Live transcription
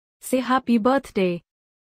say happy birthday.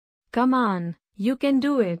 Come on, you can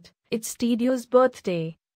do it. It's Taedio's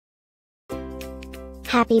birthday.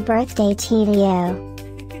 Happy birthday, Taedio.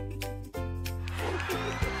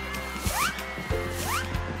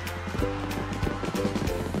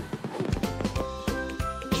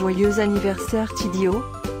 Joyeux anniversaire, Taedio.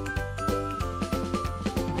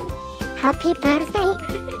 Happy birthday,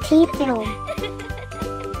 Taedio.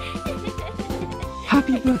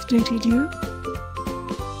 Happy birthday, Taedio.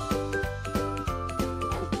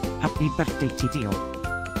 Happy birthday, Taedio.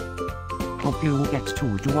 Hope you get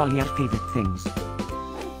to do all your favorite things.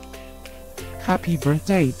 Happy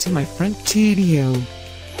birthday to my friend Taedio.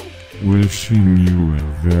 Wishing you a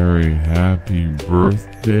very happy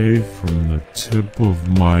birthday from the tip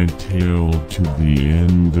of my tail to the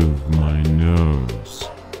end of my nose.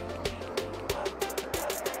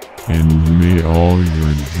 And may all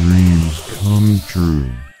your dreams come true.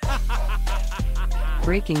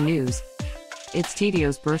 Breaking news. It's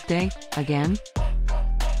Taedio's birthday, again?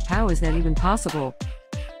 How is that even possible?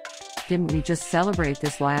 Didn't we just celebrate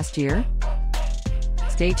this last year?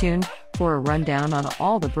 Stay tuned for a rundown on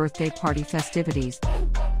all the birthday party festivities.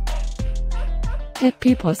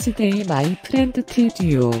 Happy birthday, my friend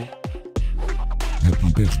Taedio.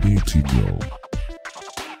 Happy birthday, Taedio.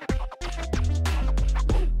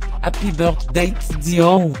 Happy birthday,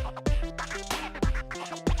 Taedio.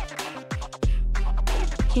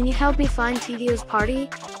 Can you help me find Taedio's party?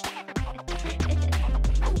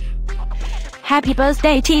 Happy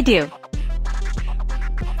birthday, Taedio.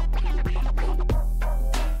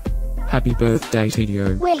 Happy birthday,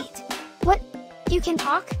 Taedio. Wait, what? You can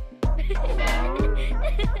talk?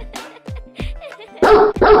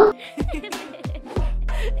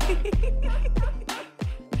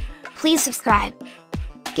 Please subscribe,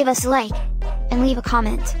 give us a like, and leave a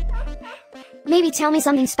comment. Maybe tell me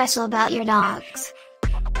something special about your dogs.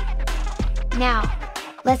 Now,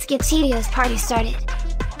 let's get Taedio's party started.